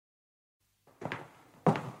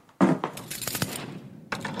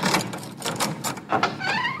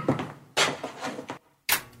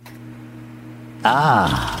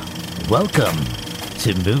Welcome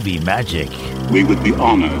to Movie Magic. We would be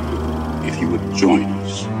honored if you would join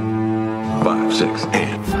us. 5, 6, 8.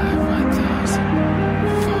 5, 1,000.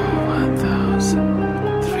 4,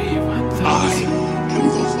 1,000. 3, 1,000. I am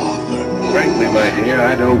the Father. Frankly, my dear,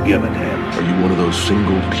 I don't give a damn. Are you one of those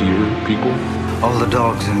single-tier people? All the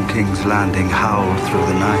dogs in King's Landing howl through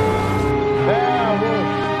the night.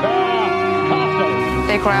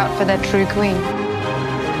 They cry out for their true queen.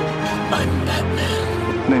 I'm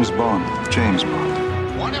Batman. Name's Bond, James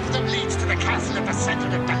Bond. One of them leads to the castle at the center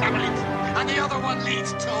of the labyrinth, and the other one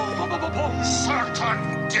leads to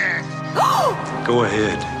certain death. Go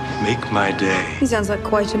ahead, make my day. He sounds like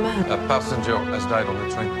quite a man. A passenger has died on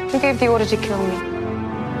the train. Who gave the order to kill me?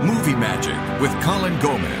 Movie Magic with Colin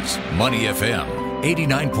Gomez. Money FM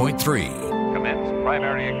 89.3. Commence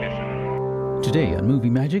primary ignition. Today on Movie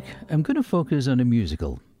Magic, I'm going to focus on a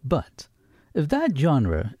musical. But if that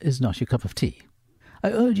genre is not your cup of tea,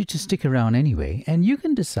 I urge you to stick around anyway, and you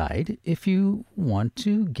can decide if you want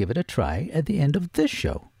to give it a try at the end of this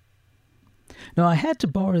show. Now, I had to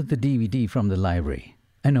borrow the DVD from the library.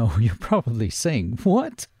 I know you're probably saying,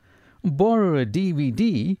 what? Borrow a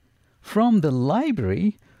DVD from the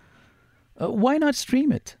library? Why not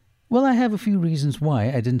stream it? Well, I have a few reasons why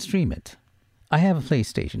I didn't stream it. I have a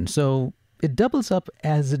PlayStation, so it doubles up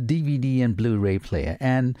as a DVD and Blu-ray player,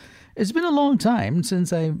 and it's been a long time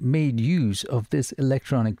since I made use of this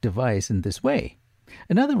electronic device in this way.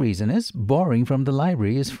 Another reason is borrowing from the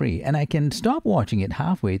library is free, and I can stop watching it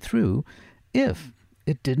halfway through if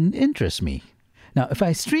it didn't interest me. Now, if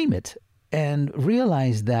I stream it and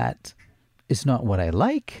realize that it's not what I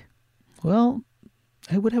like, well,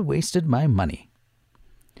 I would have wasted my money.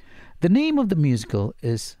 The name of the musical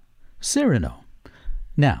is Cyrano.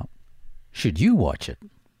 Now, should you watch it?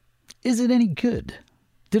 Is it any good?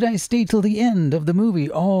 Did I stay till the end of the movie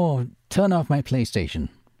or turn off my PlayStation?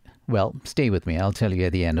 Well, stay with me. I'll tell you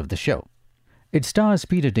at the end of the show. It stars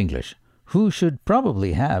Peter Dinklage, who should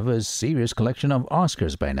probably have a serious collection of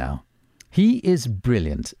Oscars by now. He is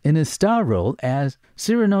brilliant in his star role as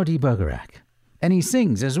Cyrano de Bergerac. And he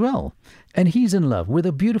sings as well. And he's in love with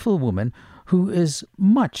a beautiful woman who is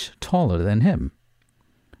much taller than him.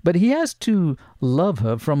 But he has to love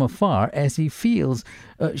her from afar as he feels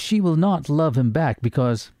she will not love him back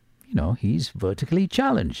because, he's vertically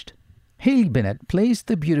challenged. Haley Bennett plays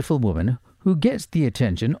the beautiful woman who gets the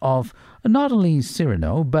attention of not only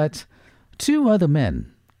Cyrano, but two other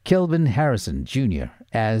men, Kelvin Harrison Jr.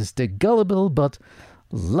 as the gullible but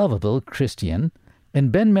lovable Christian,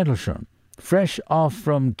 and Ben Mendelsohn, fresh off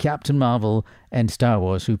from Captain Marvel and Star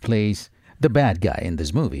Wars, who plays the bad guy in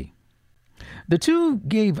this movie. The two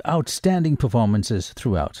gave outstanding performances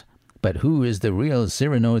throughout, but who is the real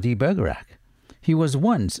Cyrano de Bergerac? He was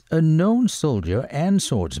once a known soldier and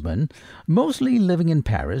swordsman, mostly living in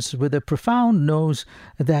Paris with a profound nose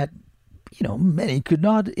that, many could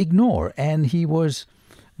not ignore, and he was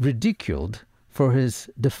ridiculed for his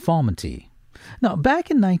deformity. Now, back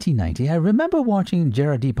in 1990, I remember watching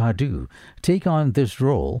Gerard Depardieu take on this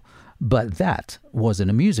role, but that wasn't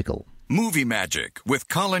a musical. Movie Magic with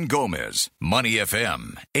Colin Gomez. Money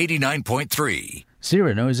FM 89.3.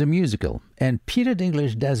 Cyrano is a musical, and Peter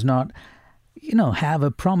Dinklage does not, have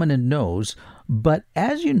a prominent nose, but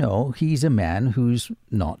as you know, he's a man who's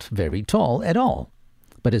not very tall at all.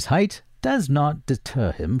 But his height does not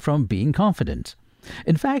deter him from being confident.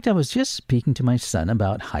 In fact, I was just speaking to my son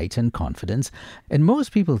about height and confidence, and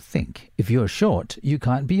most people think if you're short, you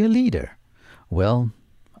can't be a leader. Well,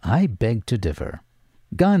 I beg to differ.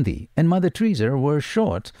 Gandhi and Mother Teresa were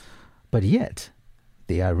short, but yet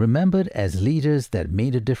they are remembered as leaders that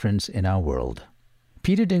made a difference in our world.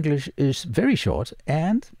 Peter Dinklage is very short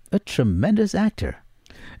and a tremendous actor.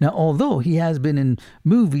 Now, although he has been in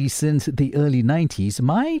movies since the early 90s,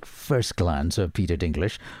 my first glance of Peter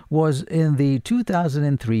Dinklage was in the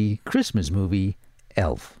 2003 Christmas movie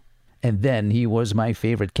Elf. And then he was my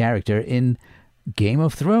favorite character in Game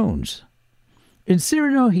of Thrones. In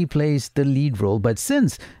Cyrano, he plays the lead role, but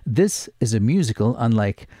since this is a musical,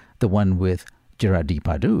 unlike the one with Gerard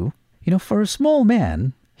Depardieu, for a small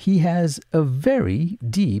man, he has a very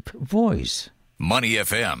deep voice. Money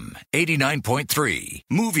FM 89.3.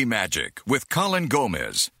 Movie Magic with Colin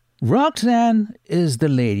Gomez. Roxanne is the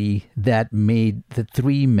lady that made the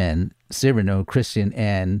three men, Cyrano, Christian,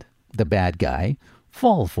 and the bad guy,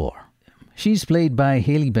 fall for. She's played by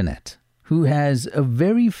Haley Bennett, who has a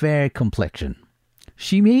very fair complexion.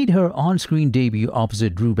 She made her on-screen debut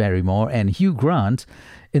opposite Drew Barrymore and Hugh Grant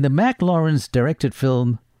in the Mac Lawrence-directed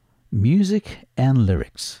film Music and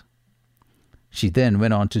Lyrics. She then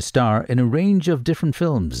went on to star in a range of different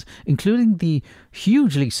films, including the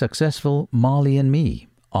hugely successful Marley and Me,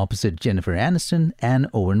 opposite Jennifer Aniston and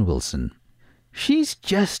Owen Wilson. She's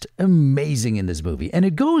just amazing in this movie, and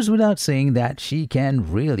it goes without saying that she can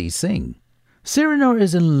really sing. Cyrano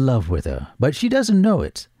is in love with her, but she doesn't know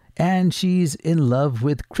it, and she's in love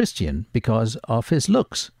with Christian because of his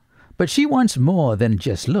looks. But she wants more than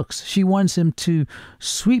just looks. She wants him to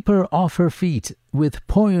sweep her off her feet with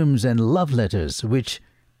poems and love letters, which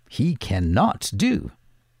he cannot do.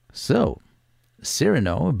 So,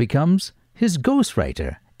 Cyrano becomes his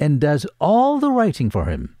ghostwriter and does all the writing for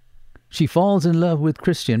him. She falls in love with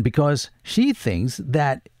Christian because she thinks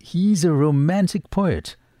that he's a romantic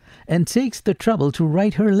poet and takes the trouble to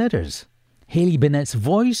write her letters. Haley Bennett's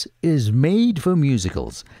voice is made for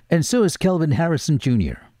musicals, and so is Kelvin Harrison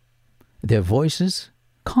Jr. Their voices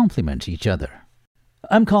complement each other.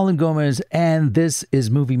 I'm Colin Gomez, and this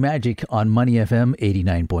is Movie Magic on Money FM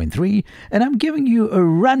 89.3, and I'm giving you a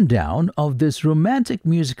rundown of this romantic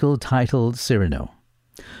musical titled Cyrano.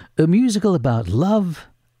 A musical about love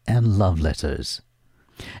and love letters.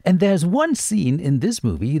 And there's one scene in this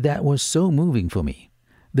movie that was so moving for me.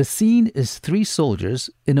 The scene is 3 soldiers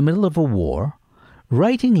in the middle of a war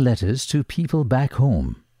writing letters to people back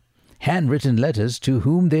home. Handwritten letters to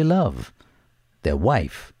whom they love, their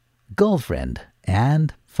wife, girlfriend,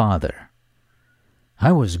 and father.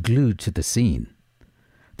 I was glued to the scene.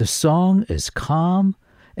 The song is calm,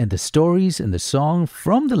 and the stories in the song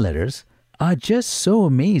from the letters are just so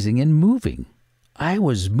amazing and moving. I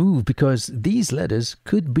was moved because these letters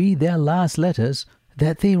could be their last letters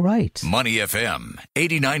that they write. Money FM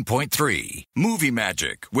 89.3, Movie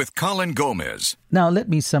Magic with Colin Gomez. Now let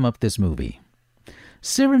me sum up this movie.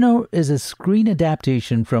 Cyrano is a screen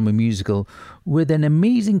adaptation from a musical with an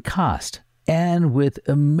amazing cast and with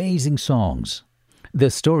amazing songs. The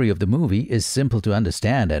story of the movie is simple to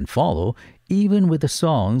understand and follow, even with the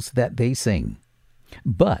songs that they sing.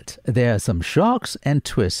 But there are some shocks and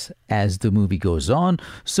twists as the movie goes on,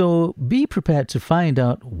 so be prepared to find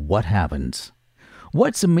out what happens.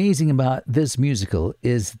 What's amazing about this musical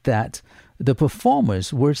is that the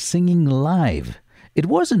performers were singing live. It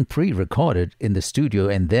wasn't pre-recorded in the studio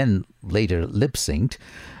and then later lip-synced.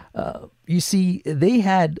 You see, they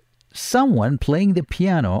had someone playing the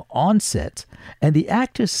piano on set, and the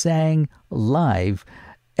actors sang live,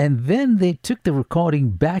 and then they took the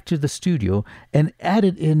recording back to the studio and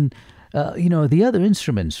added in, the other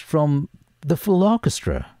instruments from the full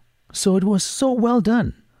orchestra. So it was so well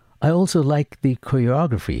done. I also like the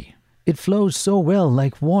choreography. It flows so well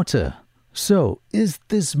like water. So, is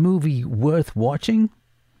this movie worth watching?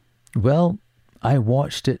 Well, I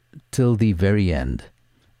watched it till the very end.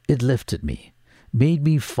 It lifted me, made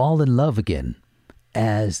me fall in love again,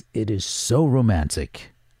 as it is so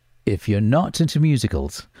romantic. If you're not into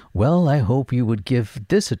musicals, well, I hope you would give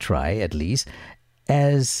this a try at least,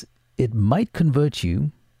 as it might convert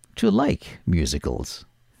you to like musicals.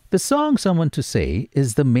 The song Someone to Say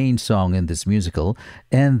is the main song in this musical,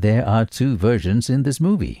 and there are 2 versions in this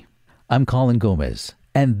movie. I'm Colin Gomez,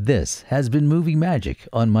 and this has been Movie Magic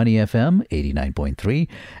on Money FM 89.3,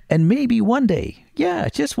 and maybe one day,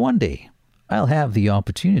 just one day, I'll have the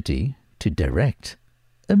opportunity to direct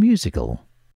a musical.